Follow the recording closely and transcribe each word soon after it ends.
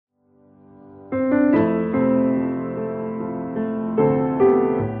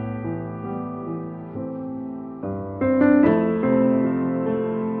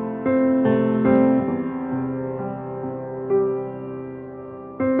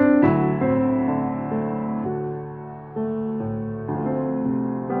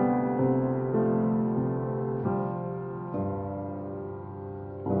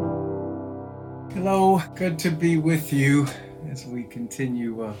Good to be with you as we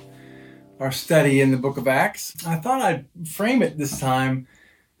continue our study in the book of Acts. I thought I'd frame it this time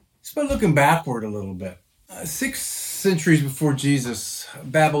just by looking backward a little bit. 6 centuries before Jesus,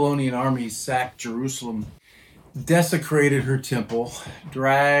 Babylonian armies sacked Jerusalem, desecrated her temple,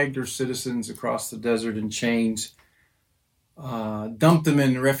 dragged her citizens across the desert in chains, dumped them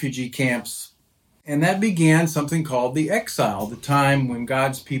in refugee camps, and that began something called the exile, the time when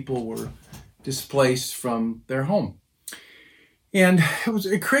God's people were displaced from their home. And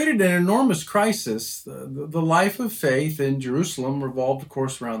it created an enormous crisis. The life of faith in Jerusalem revolved, of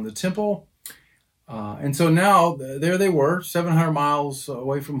course, around the temple. And so now there they were, 700 miles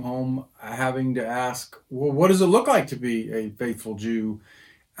away from home, having to ask, well, what does it look like to be a faithful Jew?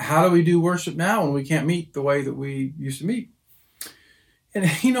 How do we do worship now when we can't meet the way that we used to meet? And,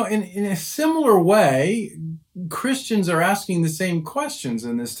 in a similar way, Christians are asking the same questions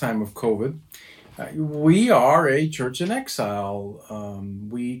in this time of COVID. We are a church in exile.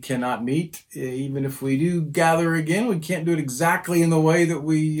 We cannot meet. Even if we do gather again, we can't do it exactly in the way that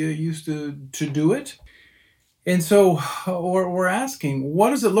we used to do it. And so we're asking,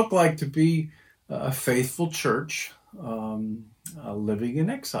 what does it look like to be a faithful church living in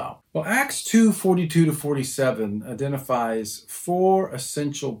exile? Well, Acts 2:42-47 identifies 4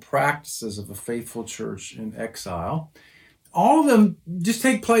 essential practices of a faithful church in exile. All of them just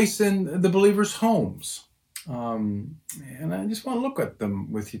take place in the believers' homes. And I just want to look at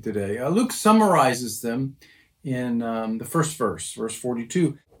them with you today. Luke summarizes them in the first verse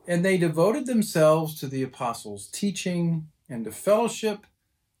 42. And they devoted themselves to the apostles' teaching and to fellowship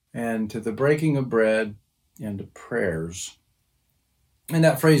and to the breaking of bread and to prayers. And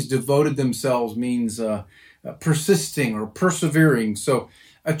that phrase, devoted themselves, means persisting or persevering. So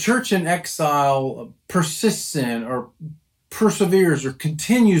a church in exile persists in or perseveres or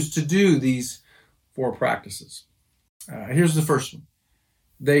continues to do these 4 practices. Here's the first one.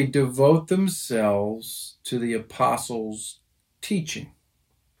 They devote themselves to the apostles' teaching.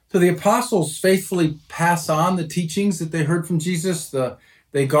 So the apostles faithfully pass on the teachings that they heard from Jesus.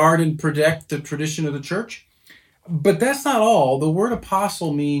 They guard and protect the tradition of the church. But that's not all. The word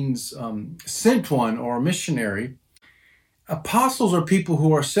apostle means sent one or missionary. Apostles are people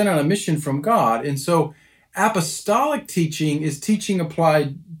who are sent on a mission from God. And so apostolic teaching is teaching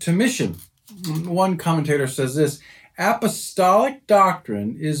applied to mission. One commentator says this: apostolic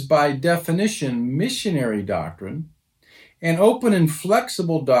doctrine is by definition missionary doctrine, and open and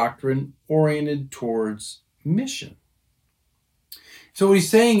flexible doctrine oriented towards mission. So what he's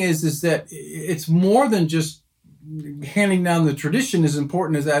saying is that it's more than just handing down the tradition, as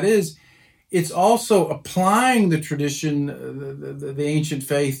important as that is. It's also applying the tradition, the ancient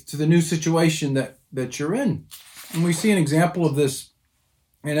faith, to the new situation that you're in. And we see an example of this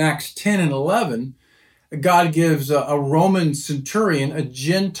in Acts 10 and 11. God gives a Roman centurion, a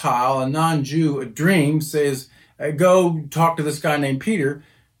Gentile, a non-Jew, a dream, says, go talk to this guy named Peter.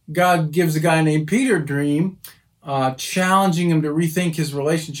 God gives a guy named Peter a dream, challenging him to rethink his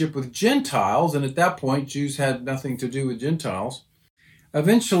relationship with Gentiles. And at that point, Jews had nothing to do with Gentiles.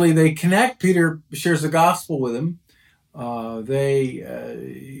 Eventually, they connect. Peter shares the gospel with him.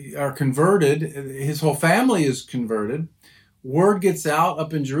 They are converted. His whole family is converted. Word gets out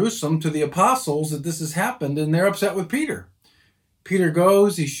up in Jerusalem to the apostles that this has happened, and they're upset with Peter. Peter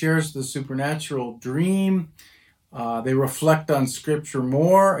goes. He shares the supernatural dream. They reflect on Scripture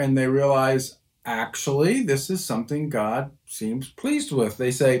more, and they realize, actually, this is something God seems pleased with.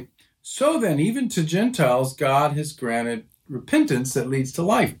 They say, so then, even to Gentiles, God has granted repentance that leads to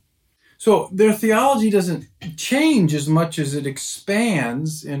life. So their theology doesn't change as much as it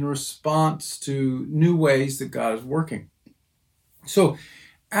expands in response to new ways that God is working. So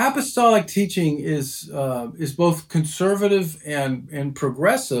apostolic teaching is both conservative and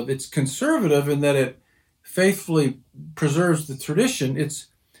progressive. It's conservative in that it faithfully preserves the tradition. It's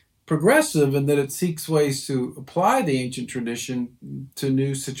progressive in that it seeks ways to apply the ancient tradition to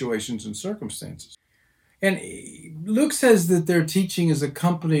new situations and circumstances. And Luke says that their teaching is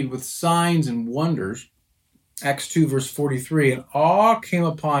accompanied with signs and wonders. Acts 2, verse 43, and awe came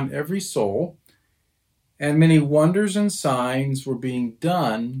upon every soul, and many wonders and signs were being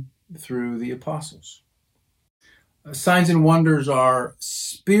done through the apostles. Signs and wonders are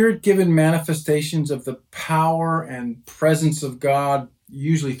spirit-given manifestations of the power and presence of God,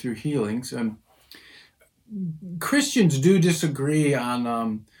 usually through healings. And Christians do disagree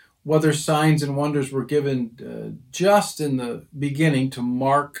on whether signs and wonders were given just in the beginning to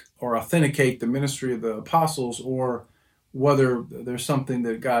mark or authenticate the ministry of the apostles, or whether there's something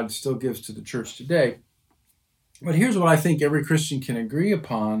that God still gives to the church today. But here's what I think every Christian can agree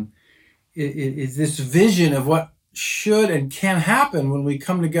upon, is this vision of what should and can happen when we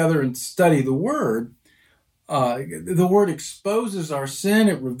come together and study the Word. The Word exposes our sin.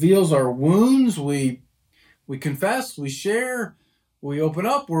 It reveals our wounds. We confess. We share. We open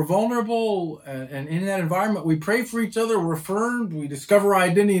up. We're vulnerable. And in that environment, we pray for each other. We're affirmed. We discover our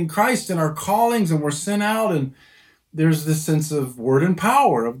identity in Christ and our callings, and we're sent out. And there's this sense of word and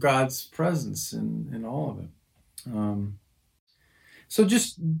power of God's presence in all of it. So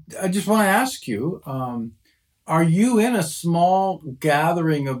I just want to ask you, are you in a small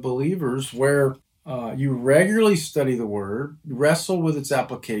gathering of believers where you regularly study the Word, wrestle with its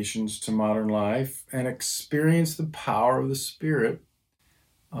applications to modern life, and experience the power of the Spirit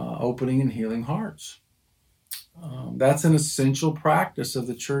opening and healing hearts? That's an essential practice of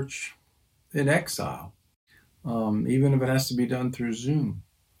the church in exile, even if it has to be done through Zoom.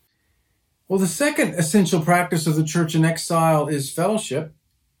 Well, the second essential practice of the church in exile is fellowship.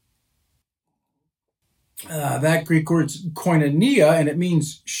 That Greek word's koinonia, and it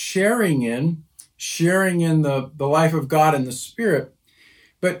means sharing in the life of God and the Spirit.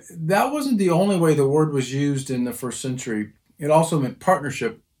 But that wasn't the only way the word was used in the first century. It also meant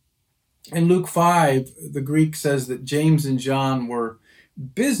partnership. In Luke 5, the Greek says that James and John were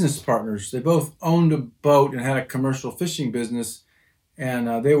business partners. They both owned a boat and had a commercial fishing business,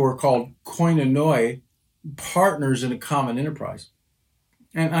 and they were called koinonoi, partners in a common enterprise.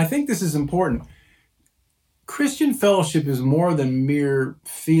 And I think this is important. Christian fellowship is more than mere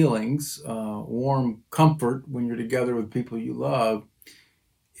feelings, warm comfort when you're together with people you love.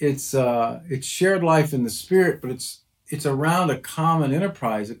 It's shared life in the Spirit, but it's around a common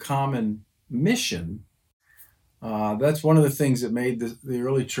enterprise, a common mission. That's one of the things that made the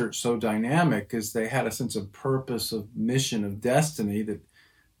early church so dynamic, is they had a sense of purpose, of mission, of destiny, that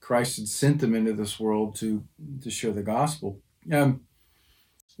Christ had sent them into this world to share the gospel.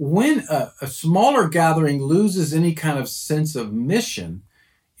 When a smaller gathering loses any kind of sense of mission,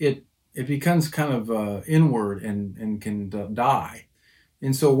 it becomes kind of inward and can die.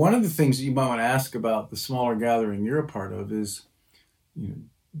 And so one of the things that you might want to ask about the smaller gathering you're a part of is,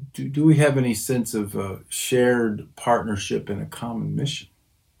 do we have any sense of shared partnership in a common mission?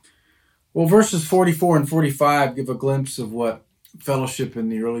 Well, verses 44 and 45 give a glimpse of what fellowship in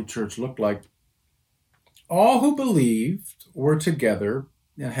the early church looked like. All who believed were together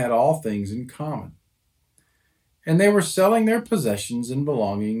and had all things in common. And they were selling their possessions and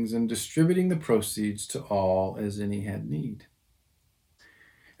belongings and distributing the proceeds to all as any had need.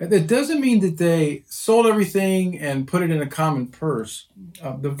 That doesn't mean that they sold everything and put it in a common purse.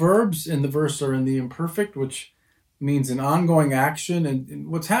 The verbs in the verse are in the imperfect, which means an ongoing action. And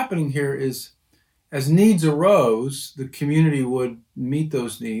what's happening here is, as needs arose, the community would meet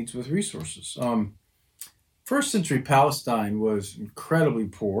those needs with resources. First century Palestine was incredibly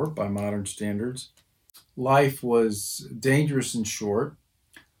poor by modern standards. Life was dangerous and short.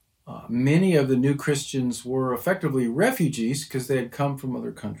 Many of the new Christians were effectively refugees because they had come from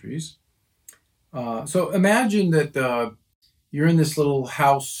other countries. So imagine that you're in this little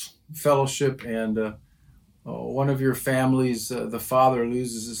house fellowship, and one of your families, the father,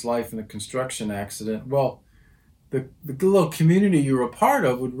 loses his life in a construction accident. Well, the little community you were a part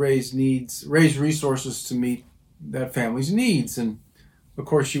of would raise resources to meet that family's needs. And of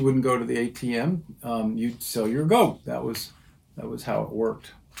course, you wouldn't go to the ATM. You'd sell your goat. That was how it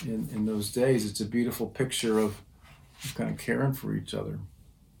worked in those days. It's a beautiful picture of kind of caring for each other.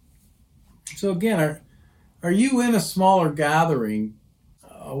 So again, are you in a smaller gathering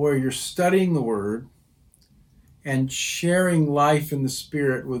where you're studying the Word and sharing life in the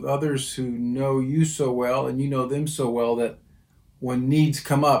Spirit with others who know you so well and you know them so well that when needs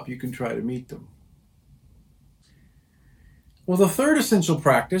come up, you can try to meet them? Well, the third essential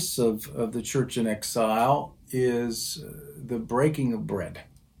practice of the church in exile is the breaking of bread,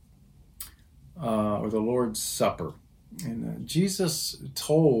 or the Lord's Supper. And Jesus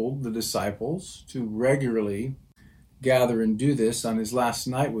told the disciples to regularly gather and do this on his last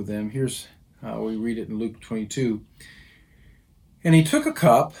night with them. Here's how we read it in Luke 22. And he took a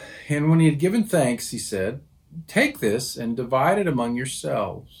cup, and when he had given thanks, he said, "Take this and divide it among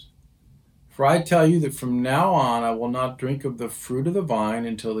yourselves. For I tell you that from now on I will not drink of the fruit of the vine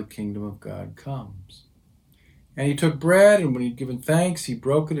until the kingdom of God comes." And he took bread, and when he had given thanks, he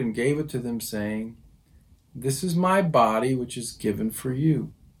broke it and gave it to them, saying, "This is my body, which is given for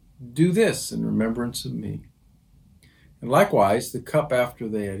you. Do this in remembrance of me." And likewise the cup after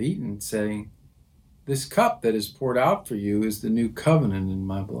they had eaten, saying, "This cup that is poured out for you is the new covenant in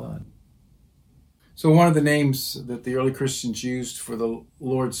my blood." So one of the names that the early Christians used for the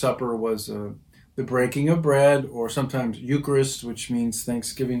Lord's Supper was the breaking of bread, or sometimes Eucharist, which means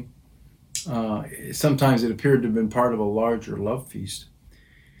Thanksgiving. Sometimes it appeared to have been part of a larger love feast.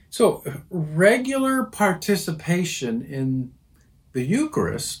 So regular participation in the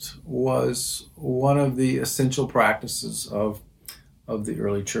Eucharist was one of the essential practices of the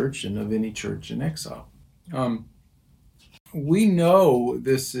early church and of any church in exile. We know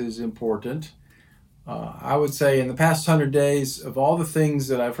this is important. I would say in the past 100 days, of all the things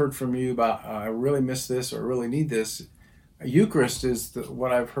that I've heard from you about, I really miss this or really need this, Eucharist is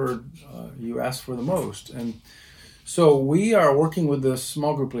what I've heard you ask for the most. And so we are working with the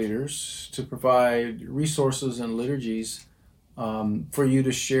small group leaders to provide resources and liturgies for you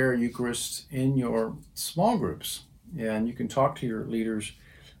to share Eucharist in your small groups. And you can talk to your leaders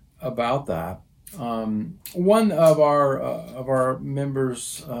about that. One of our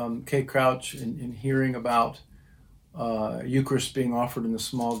members, Kay Crouch, in hearing about Eucharist being offered in the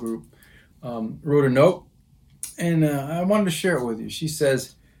small group, wrote a note, and I wanted to share it with you. She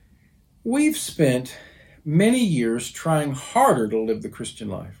says, "We've spent many years trying harder to live the Christian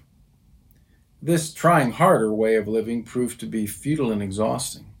life. This trying harder way of living proved to be futile and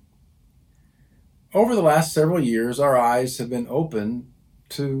exhausting. Over the last several years, our eyes have been opened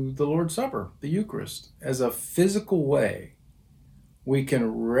to the Lord's Supper, the Eucharist, as a physical way we can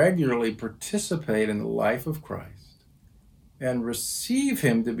regularly participate in the life of Christ and receive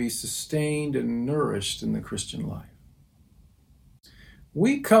Him to be sustained and nourished in the Christian life.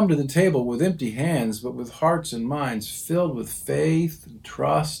 We come to the table with empty hands, but with hearts and minds filled with faith and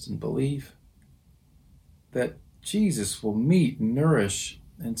trust and belief that Jesus will meet, nourish,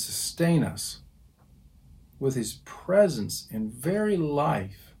 and sustain us with His presence and very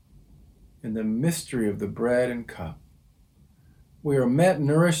life in the mystery of the bread and cup. We are met,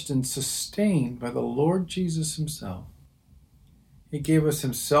 nourished, and sustained by the Lord Jesus Himself. He gave us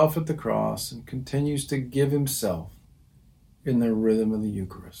Himself at the cross and continues to give Himself in the rhythm of the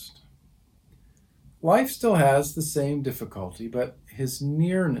Eucharist. Life still has the same difficulty, but His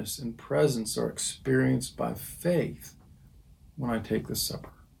nearness and presence are experienced by faith when I take the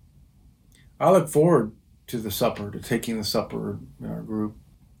supper. I look forward to the supper, to taking the supper in our group.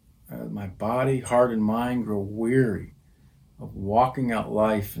 My body, heart, and mind grow weary of walking out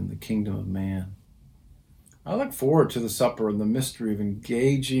life in the kingdom of man. I look forward to the supper and the mystery of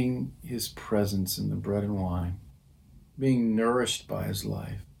engaging His presence in the bread and wine, being nourished by His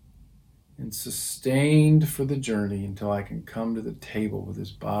life, and sustained for the journey until I can come to the table with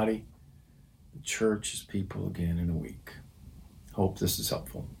His body, the church, His people again in a week. Hope this is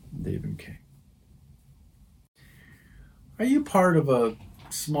helpful. David King. Are you part of a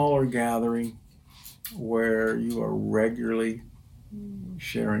smaller gathering where you are regularly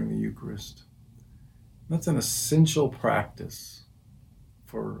sharing the Eucharist? That's an essential practice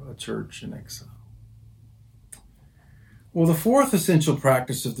for a church in exile. Well, the fourth essential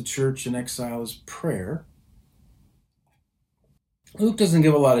practice of the church in exile is prayer. Luke doesn't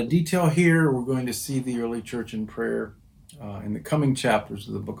give a lot of detail here. We're going to see the early church in prayer in the coming chapters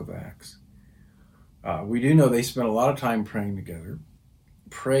of the book of Acts. We do know they spent a lot of time praying together.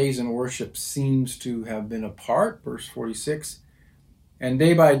 Praise and worship seems to have been apart, verse 46. And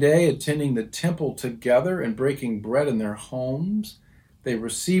day by day, attending the temple together and breaking bread in their homes, they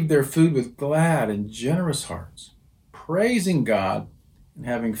received their food with glad and generous hearts, praising God and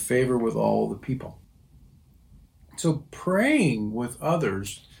having favor with all the people. So praying with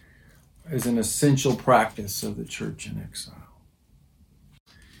others is an essential practice of the church in exile.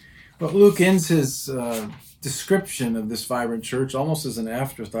 But Luke ends his description of this vibrant church almost as an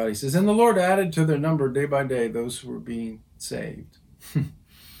afterthought. He says, "And the Lord added to their number day by day those who were being saved."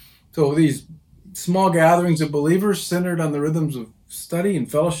 So these small gatherings of believers centered on the rhythms of study and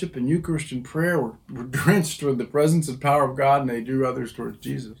fellowship and Eucharist and prayer were drenched with the presence and power of God, and they drew others towards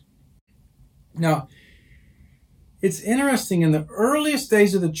Jesus. Now, it's interesting, in the earliest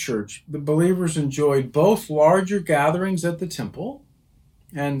days of the church, the believers enjoyed both larger gatherings at the temple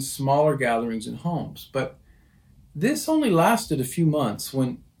and smaller gatherings in homes. But this only lasted a few months.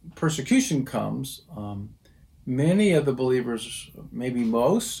 When persecution comes, many of the believers, maybe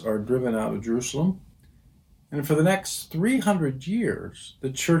most, are driven out of Jerusalem. And for the next 300 years, the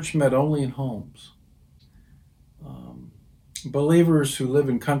church met only in homes. Believers who live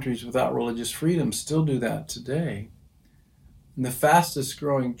in countries without religious freedom still do that today. And the fastest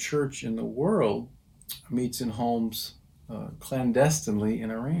growing church in the world meets in homes clandestinely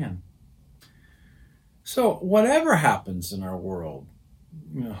in Iran. So whatever happens in our world,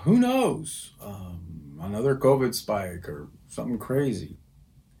 who knows, another COVID spike or something crazy,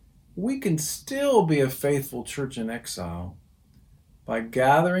 we can still be a faithful church in exile by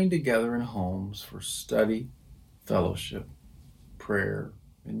gathering together in homes for study, fellowship, prayer,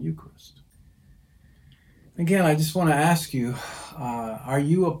 and Eucharist. Again, I just want to ask you, are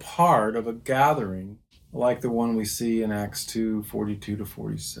you a part of a gathering like the one we see in Acts 2:42 to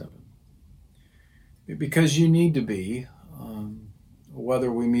 47? Because you need to be,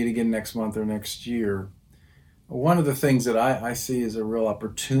 whether we meet again next month or next year. One of the things that I see as a real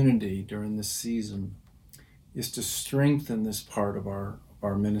opportunity during this season is to strengthen this part of our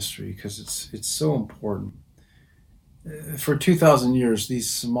ministry because it's so important. For 2,000 years, these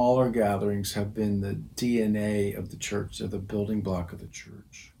smaller gatherings have been the DNA of the church, they're the building block of the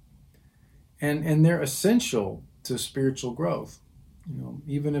church. And they're essential to spiritual growth,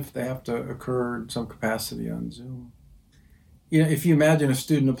 even if they have to occur in some capacity on Zoom. If you imagine a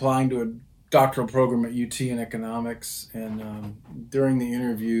student applying to a doctoral program at UT in economics, and during the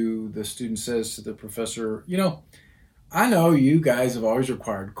interview, the student says to the professor, I know you guys have always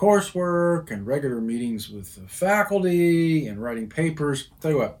required coursework and regular meetings with the faculty and writing papers.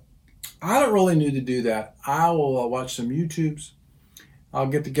 Tell you what, I don't really need to do that. I will watch some YouTubes. I'll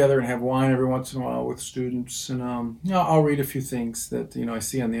get together and have wine every once in a while with students, and I'll read a few things that I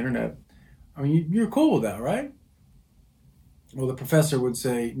see on the internet. I mean, you're cool with that, right? Well, the professor would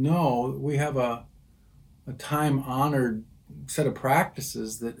say, no, we have a time-honored set of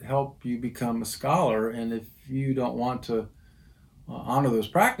practices that help you become a scholar, and if you don't want to honor those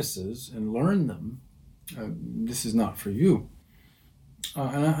practices and learn them, this is not for you.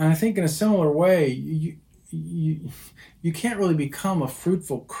 And I think in a similar way, you can't really become a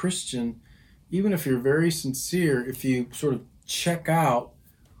fruitful Christian, even if you're very sincere, if you sort of check out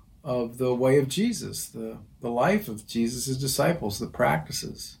of the way of Jesus, the life of Jesus' disciples, the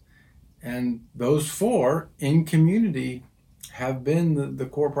practices. And those four in community have been the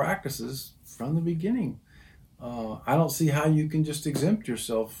core practices from the beginning. I don't see how you can just exempt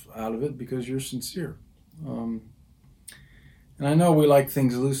yourself out of it because you're sincere. And I know we like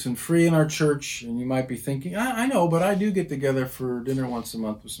things loose and free in our church, and you might be thinking, I know, but I do get together for dinner once a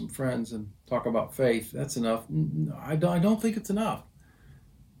month with some friends and talk about faith. That's enough. I don't think it's enough.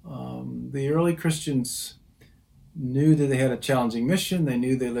 The early Christians knew that they had a challenging mission. They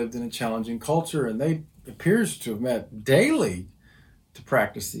knew they lived in a challenging culture, and they appears to have met daily to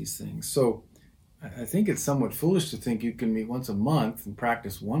practice these things. So I think it's somewhat foolish to think you can meet once a month and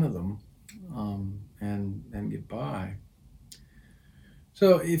practice one of them and get by.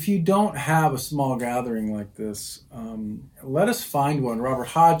 So if you don't have a small gathering like this, let us find one. Robert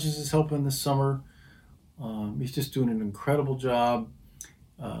Hodges is helping this summer. He's just doing an incredible job.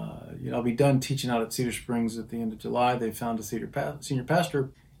 I'll be done teaching out at Cedar Springs at the end of July. They found a senior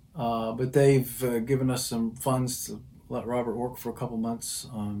pastor, but they've given us some funds to let Robert work for a couple months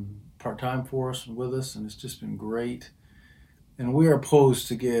part-time for us and with us, and it's just been great. And we are opposed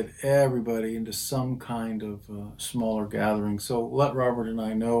to get everybody into some kind of smaller gathering. So let Robert and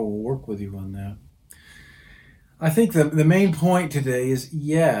I know. We'll work with you on that. I think the main point today is,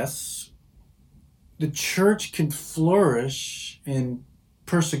 yes, the church can flourish in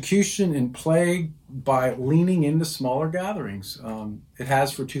persecution and plague by leaning into smaller gatherings. It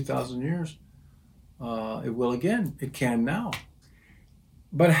has for 2,000 years. It will again. It can now.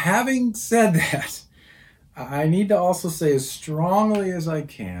 But having said that, I need to also say as strongly as I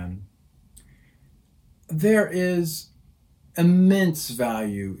can, there is immense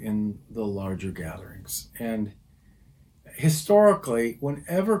value in the larger gatherings. And historically,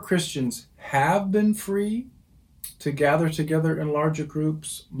 whenever Christians have been free to gather together in larger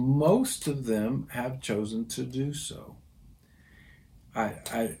groups, most of them have chosen to do so.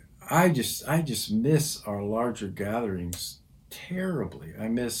 I just miss our larger gatherings terribly. I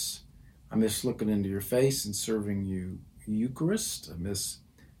miss looking into your face and serving you Eucharist. I miss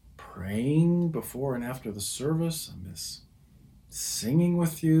praying before and after the service. I miss singing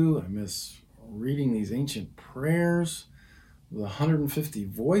with you. I miss reading these ancient prayers with 150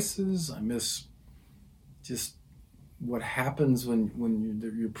 voices. I miss just what happens when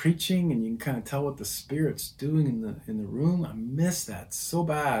you're preaching and you can kind of tell what the Spirit's doing in the room. I miss that so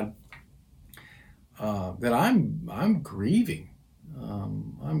bad that I'm grieving.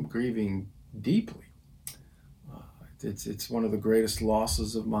 I'm grieving deeply. It's one of the greatest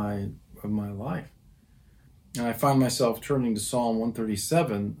losses of my life. And I find myself turning to Psalm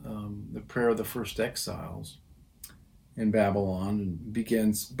 137, the prayer of the first exiles in Babylon, and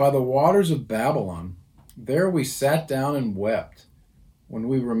begins, "By the waters of Babylon, there we sat down and wept when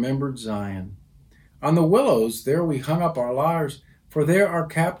we remembered Zion. On the willows, there we hung up our lyres, for there our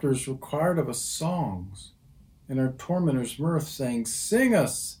captors required of us songs, and our tormentors mirth, saying, sing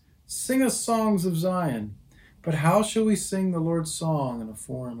us songs of Zion. But how shall we sing the Lord's song in a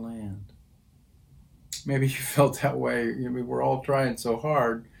foreign land?" Maybe you felt that way. We're all trying so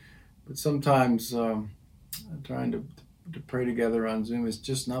hard, but sometimes Trying to pray together on Zoom is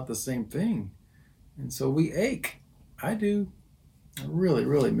just not the same thing. And so we ache. I do. I really,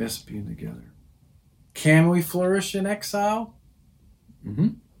 really miss being together. Can we flourish in exile? Mm-hmm.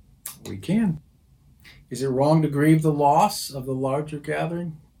 We can. Is it wrong to grieve the loss of the larger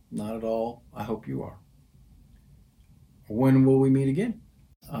gathering? Not at all. I hope you are. When will we meet again?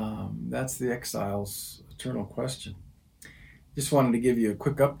 That's the exile's eternal question. Just wanted to give you a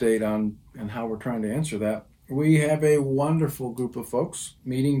quick update on how we're trying to answer that. We have a wonderful group of folks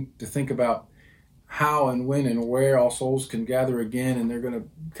meeting to think about how and when and where All Souls can gather again, and they're going to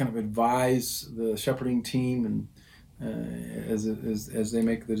kind of advise the shepherding team and as they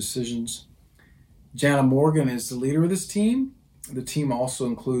make the decisions. Jana Morgan is the leader of this team. The team also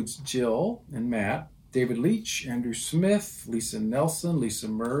includes Jill and Matt, David Leach, Andrew Smith, Lisa Nelson, Lisa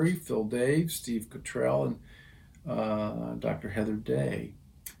Murray, Phil Dave, Steve Cottrell, and Dr. Heather Day.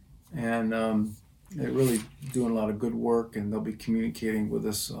 And they're really doing a lot of good work, and they'll be communicating with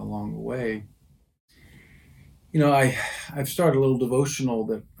us along the way. You know, I've started a little devotional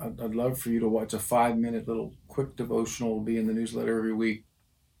that I'd love for you to watch, a 5-minute little quick devotional. Will be in the newsletter every week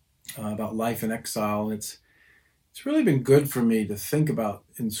about life in exile. And it's really been good for me to think about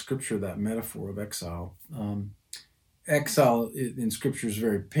in Scripture that metaphor of exile. Exile in Scripture is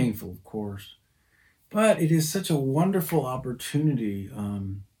very painful, of course, but it is such a wonderful opportunity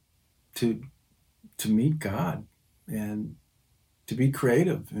to meet God and to be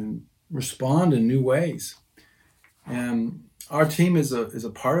creative and respond in new ways. And our team is a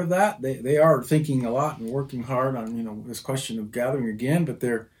part of that. They are thinking a lot and working hard on this question of gathering again, but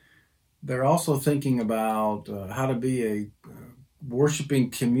they're also thinking about how to be a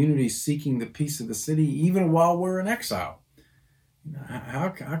worshiping community seeking the peace of the city even while we're in exile. How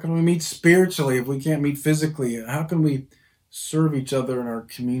can we meet spiritually if we can't meet physically? How can we serve each other in our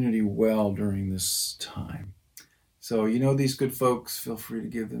community well during this time? So these good folks, feel free to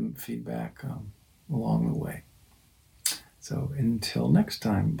give them feedback along the way. So until next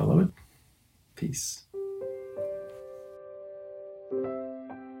time, beloved, peace.